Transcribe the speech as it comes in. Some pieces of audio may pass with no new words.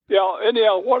Yeah,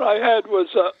 anyhow, what I had was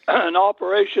an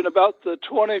operation about the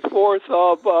 24th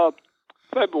of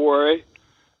February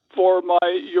for my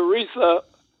urethra.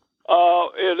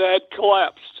 It had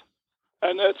collapsed,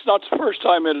 and it's not the first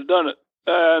time it had done it.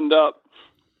 And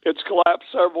it's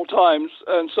collapsed several times,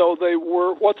 and so they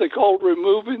were what they called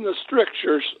removing the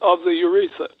strictures of the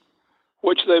urethra,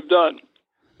 which they've done.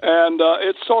 And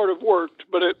it sort of worked,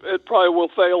 but it probably will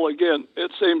fail again.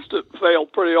 It seems to fail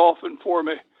pretty often for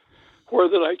me, where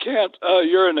that I can't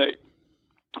urinate.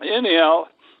 Anyhow,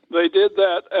 they did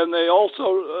that, and they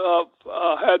also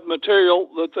had material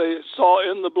that they saw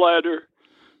in the bladder.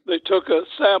 They took a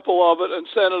sample of it and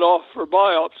sent it off for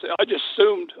biopsy. I just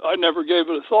assumed, I never gave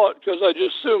it a thought, because I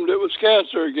just assumed it was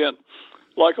cancer again,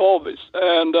 like always.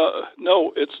 And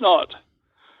no, it's not.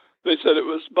 They said it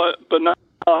was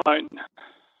benign,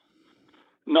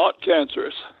 not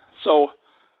cancerous. So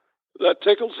that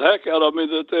tickles the heck out of me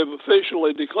that they've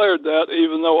officially declared that,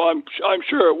 even though I'm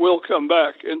sure it will come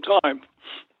back in time.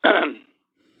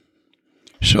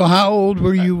 So how old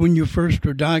were you when you first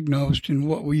were diagnosed, and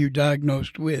what were you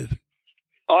diagnosed with?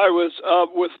 I was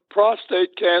with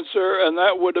prostate cancer, and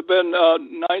that would have been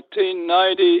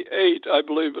 1998, I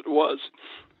believe it was.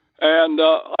 And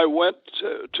I went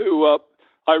to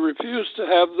I refused to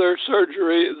have their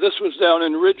surgery. This was down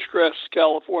in Ridgecrest,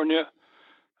 California.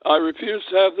 I refused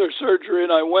to have their surgery,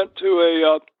 and I went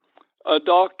to a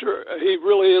doctor. He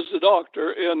really is a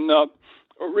doctor in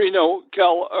Reno,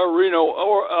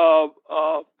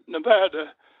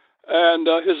 Nevada, and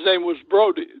his name was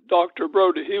Brody, Dr.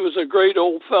 Brody. He was a great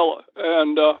old fella,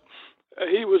 and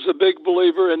he was a big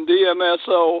believer in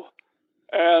DMSO,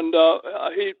 and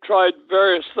he tried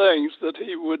various things that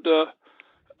he would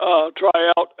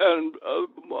try out, and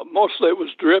mostly it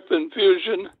was drip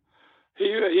infusion.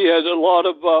 He had a lot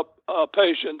of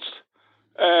patients,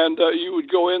 and you would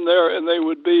go in there, and they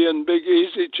would be in big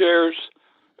easy chairs,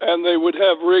 and they would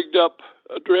have rigged up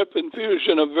a drip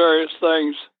infusion of various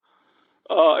things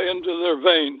into their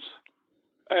veins.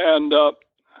 And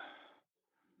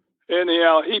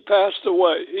anyhow, he passed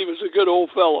away. He was a good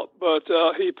old fellow, but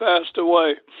he passed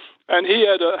away. And he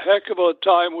had a heck of a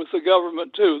time with the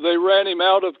government, too. They ran him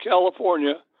out of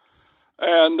California,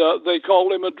 and they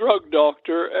called him a drug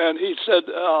doctor. And he said,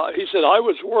 I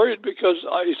was worried because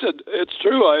he said, it's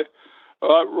true, I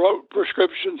wrote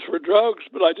prescriptions for drugs,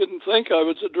 but I didn't think I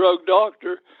was a drug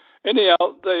doctor. Anyhow,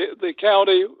 the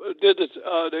county did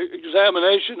the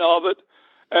examination of it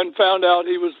and found out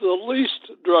he was the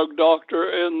least drug doctor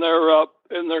in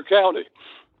their county.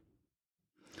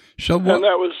 So what? And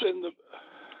that was in the.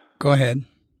 Go ahead.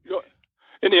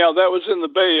 Anyhow, that was in the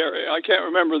Bay Area. I can't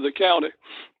remember the county,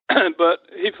 but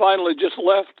he finally just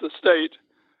left the state.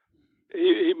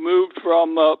 He moved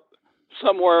from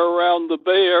somewhere around the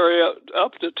Bay Area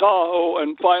up to Tahoe,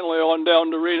 and finally on down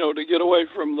to Reno to get away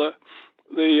from the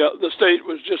state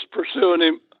was just pursuing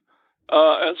him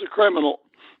as a criminal.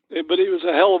 But he was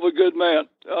a hell of a good man,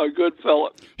 a good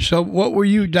fella. So what were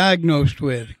you diagnosed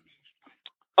with?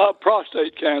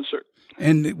 Prostate cancer.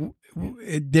 And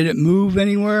did it move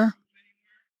anywhere?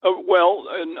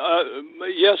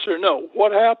 Yes or no.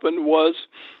 What happened was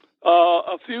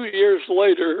a few years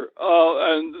later,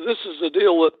 and this is a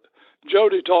deal that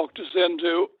Jody talked us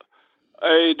into,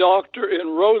 a doctor in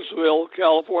Roseville,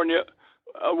 California,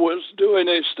 was doing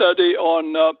a study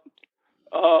on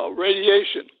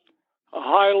radiation, a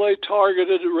highly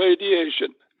targeted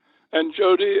radiation. And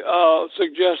Jody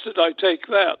suggested I take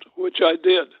that, which I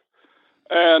did.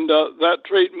 And that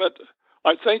treatment,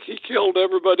 I think he killed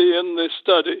everybody in this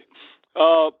study.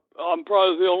 I'm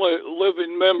probably the only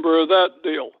living member of that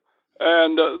deal.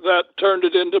 And that turned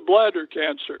it into bladder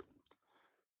cancer.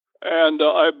 And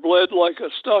I bled like a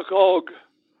stuck hog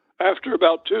after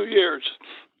about 2 years.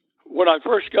 When I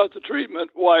first got the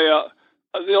treatment, the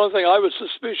only thing I was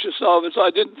suspicious of is I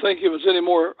didn't think it was any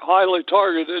more highly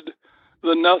targeted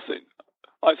than nothing.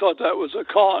 I thought that was a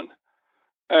con.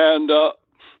 And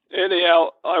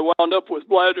anyhow, I wound up with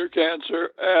bladder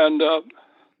cancer, and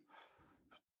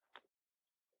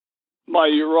my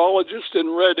urologist in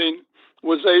Redding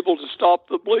was able to stop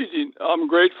the bleeding. I'm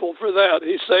grateful for that.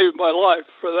 He saved my life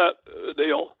for that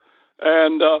deal.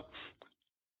 And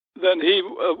then he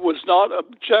was not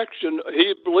objection.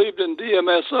 He believed in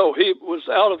DMSO. He was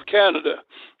out of Canada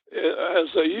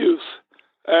as a youth,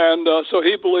 and so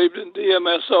he believed in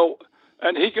DMSO,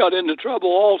 and he got into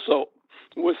trouble also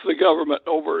with the government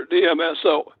over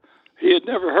DMSO. He had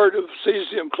never heard of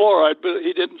cesium chloride, but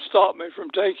he didn't stop me from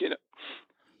taking it.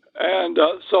 And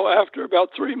so after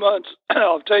about 3 months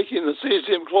of taking the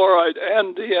cesium chloride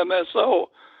and DMSO,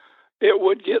 it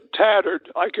would get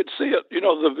tattered. I could see it,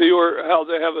 the viewer, how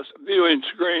they have a viewing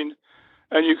screen,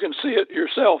 and you can see it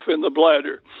yourself in the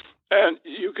bladder. And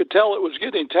you could tell it was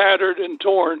getting tattered and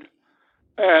torn.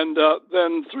 And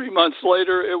then 3 months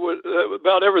later, it was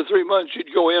about every 3 months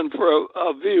you'd go in for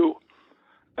a view,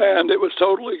 and it was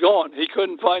totally gone. He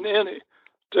couldn't find any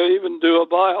to even do a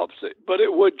biopsy, but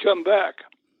it would come back.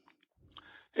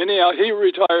 Anyhow, he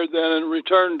retired then and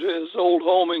returned to his old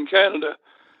home in Canada.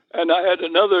 And I had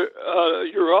another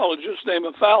urologist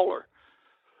named Fowler,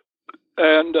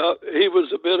 and he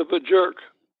was a bit of a jerk.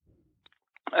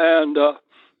 And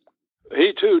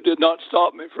he, too, did not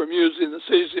stop me from using the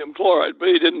cesium chloride, but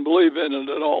he didn't believe in it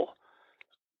at all.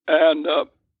 And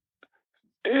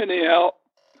anyhow,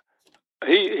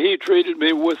 he treated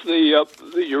me with the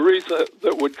urethra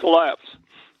that would collapse.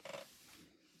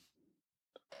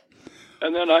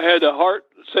 And then I had a heart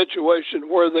situation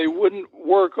where they wouldn't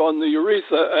work on the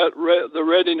urethra at the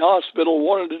Reading Hospital,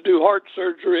 wanted to do heart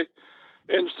surgery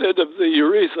instead of the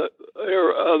urethra.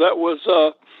 That was,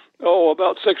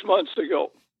 about 6 months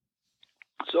ago.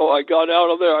 So I got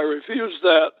out of there. I refused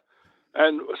that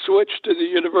and switched to the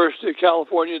University of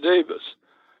California, Davis.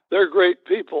 They're great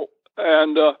people.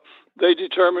 And they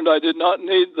determined I did not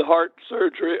need the heart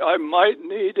surgery. I might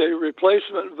need a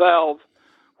replacement valve,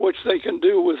 which they can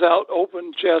do without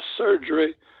open chest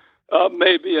surgery,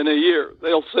 maybe in a year.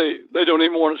 They'll see. They don't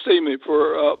even want to see me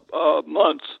for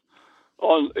months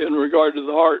in regard to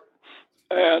the heart.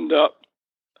 And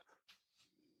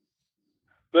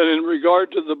then in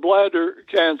regard to the bladder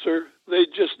cancer, they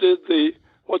just did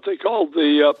what they called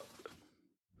the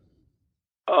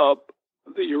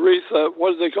urethra,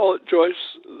 what do they call it, Joyce?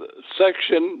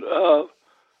 Section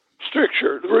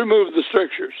stricture, remove the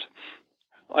strictures.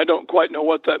 I don't quite know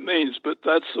what that means, but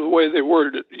that's the way they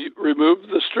worded it. You remove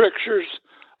the strictures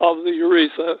of the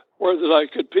urethra where that I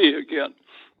could pee again.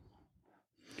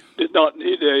 Did not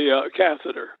need a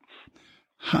catheter.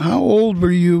 How old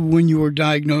were you when you were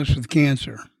diagnosed with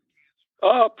cancer?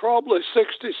 Probably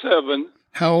 67.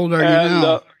 How old are you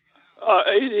now?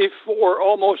 84,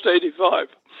 almost 85.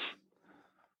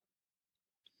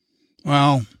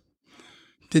 Wow.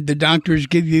 Did the doctors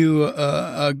give you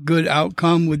a good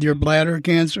outcome with your bladder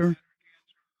cancer?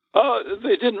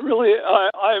 They didn't really.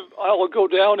 I'll go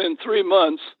down in 3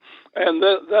 months, and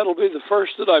that'll be the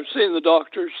first that I've seen the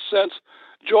doctors since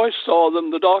Joyce saw them.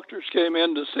 The doctors came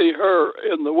in to see her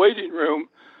in the waiting room,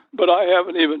 but I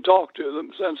haven't even talked to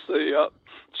them since the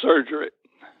surgery.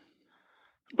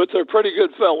 But they're pretty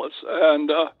good fellas,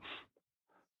 and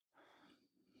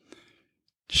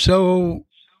so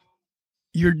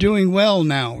you're doing well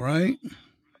now, right?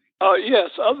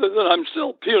 Yes. Other than I'm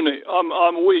still puny.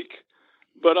 I'm weak,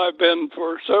 but I've been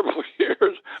for several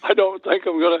years. I don't think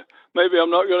maybe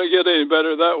I'm not gonna get any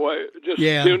better that way. Just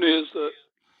puny is the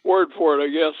word for it, I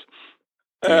guess.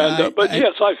 And but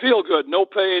yes, I feel good. No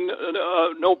pain.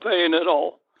 No pain at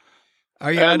all.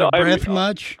 Are you out of breath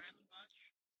much?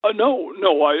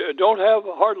 No. I don't have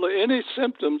hardly any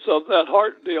symptoms of that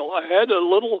heart deal. I had a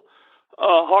little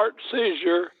heart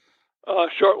seizure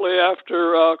shortly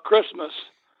after Christmas,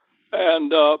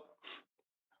 and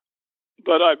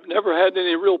but I've never had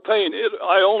any real pain.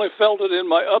 I only felt it in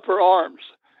my upper arms.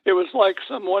 It was like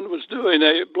someone was doing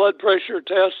a blood pressure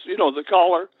test. You know, the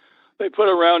collar they put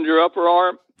around your upper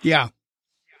arm. Yeah.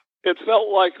 It felt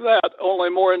like that,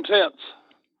 only more intense.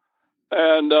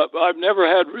 And I've never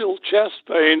had real chest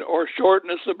pain or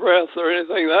shortness of breath or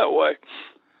anything that way.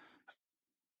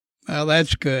 Well,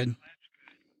 that's good.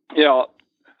 Yeah.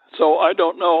 So I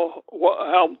don't know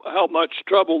how much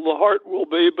trouble the heart will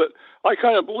be, but I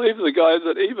kind of believe the guy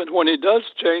that even when he does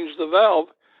change the valve,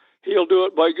 he'll do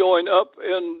it by going up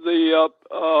in the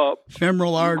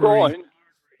femoral artery. Groin.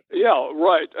 Yeah,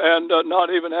 right, and not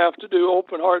even have to do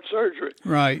open heart surgery.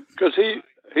 Right. Because he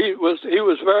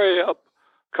was very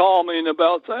calming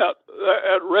about that.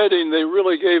 At Reading, they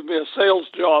really gave me a sales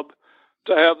job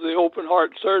to have the open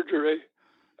heart surgery,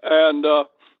 and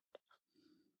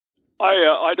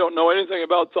I don't know anything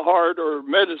about the heart or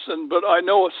medicine, but I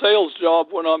know a sales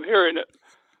job when I'm hearing it.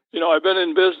 You know, I've been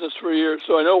in business for years,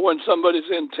 so I know when somebody's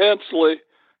intensely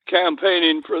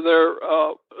campaigning for their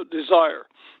desire.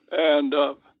 And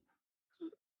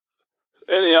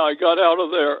anyhow, I got out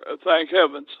of there, thank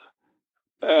heavens.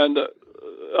 And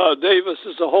Davis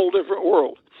is a whole different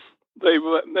world. They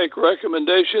make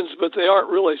recommendations, but they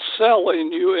aren't really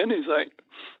selling you anything.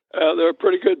 They're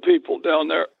pretty good people down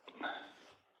there.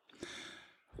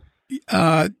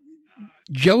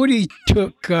 Jody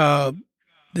took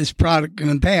this product in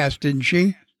the past, didn't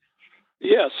she?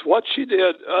 Yes, what she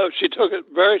did, she took it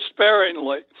very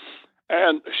sparingly,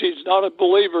 and she's not a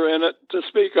believer in it to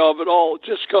speak of at all,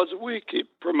 just because we keep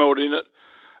promoting it.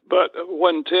 But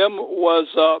when Tim was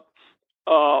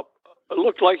it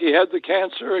looked like he had the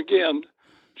cancer again.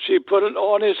 She put it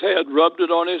on his head, rubbed it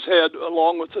on his head,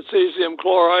 along with the cesium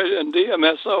chloride and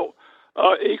DMSO,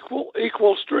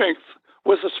 equal strength,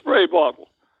 with a spray bottle.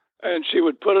 And she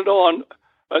would put it on,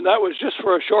 and that was just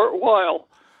for a short while.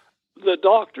 The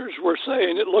doctors were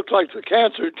saying it looked like the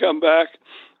cancer had come back.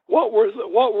 What were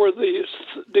the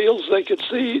deals they could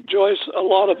see, Joyce? A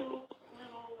lot of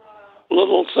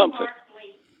little something.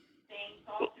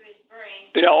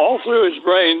 Yeah, all through his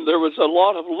brain, there was a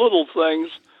lot of little things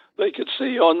they could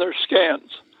see on their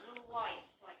scans. Little lights,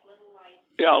 like little lights.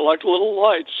 Yeah, like little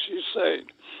lights, she's saying.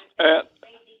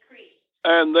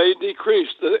 And they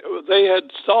decreased. They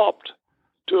had stopped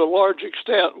to a large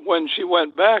extent when she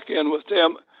went back in with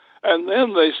him, and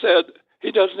then they said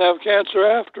he doesn't have cancer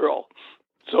after all.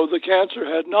 So the cancer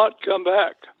had not come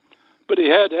back, but he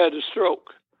had had a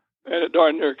stroke, and it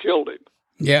darn near killed him.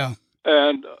 Yeah.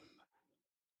 And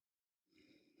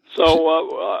so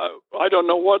I don't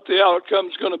know what the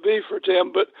outcome's going to be for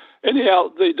Tim, but anyhow,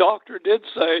 the doctor did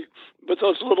say, but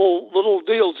those little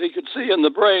deals he could see in the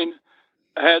brain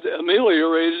had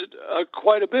ameliorated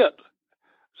quite a bit.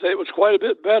 Say it was quite a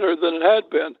bit better than it had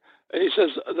been. And he says,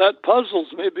 that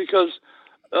puzzles me because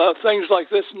things like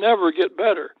this never get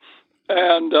better.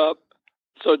 And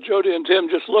so Jody and Tim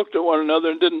just looked at one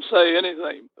another and didn't say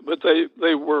anything. But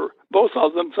they were, both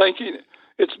of them, thinking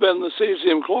it's been the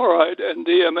cesium chloride and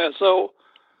DMSO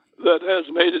that has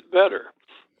made it better.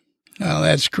 Oh,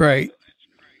 that's great.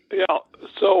 Yeah.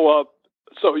 So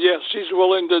yes, she's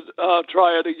willing to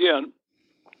try it again.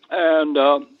 And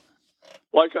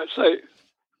like I say,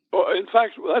 in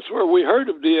fact, that's where we heard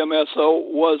of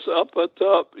DMSO was up at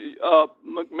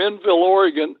McMinnville,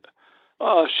 Oregon.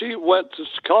 She went to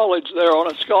college there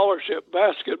on a scholarship,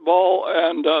 basketball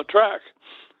and track.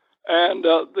 And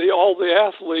all the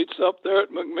athletes up there at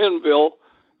McMinnville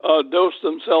dose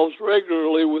themselves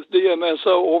regularly with DMSO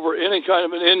over any kind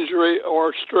of an injury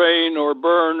or strain or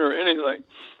burn or anything.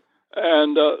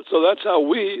 And so that's how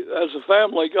we, as a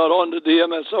family, got onto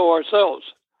DMSO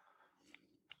ourselves.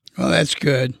 Well, that's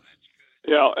good.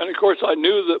 Yeah, and of course I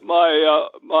knew that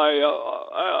my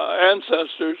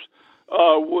ancestors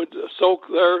would soak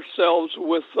themselves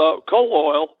with coal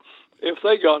oil if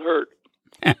they got hurt,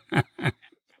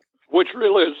 which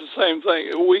really is the same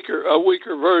thing, a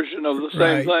weaker version of the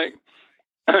same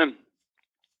thing.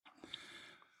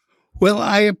 Well,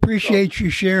 I appreciate you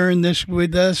sharing this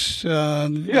with us.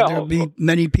 There'll be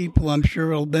many people I'm sure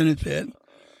will benefit.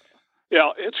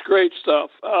 Yeah, it's great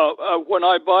stuff. When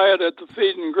I buy it at the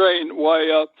Feed and Grain,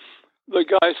 the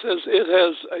guy says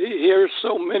he hears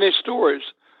so many stories.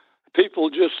 People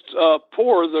just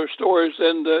pour their stories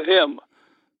into him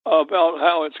about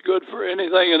how it's good for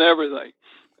anything and everything,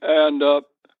 and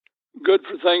good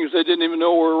for things they didn't even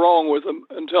know were wrong with them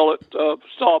until it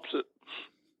stops it.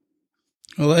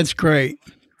 Well, that's great.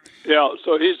 Yeah,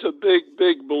 so he's a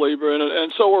big believer in it,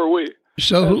 and so are we.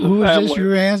 So who is this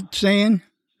you're saying?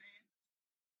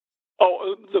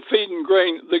 Oh, the Feed and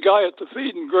Grain, the guy at the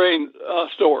Feed and Grain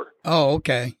store. Oh,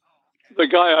 okay. The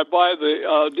guy I buy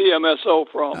the DMSO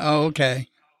from. Oh, okay.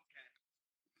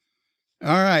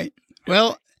 All right.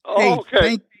 Well,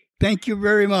 okay. Thank you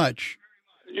very much.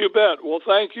 You bet. Well,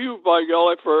 thank you, by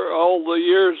golly, for all the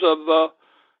years of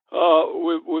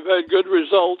we've had good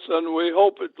results, and we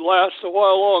hope it lasts a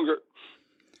while longer.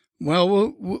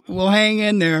 Well, we'll hang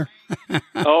in there.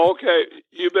 Okay,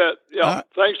 you bet. Yeah,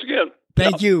 thanks again.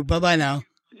 Thank you. Bye-bye now.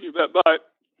 You bet. Bye.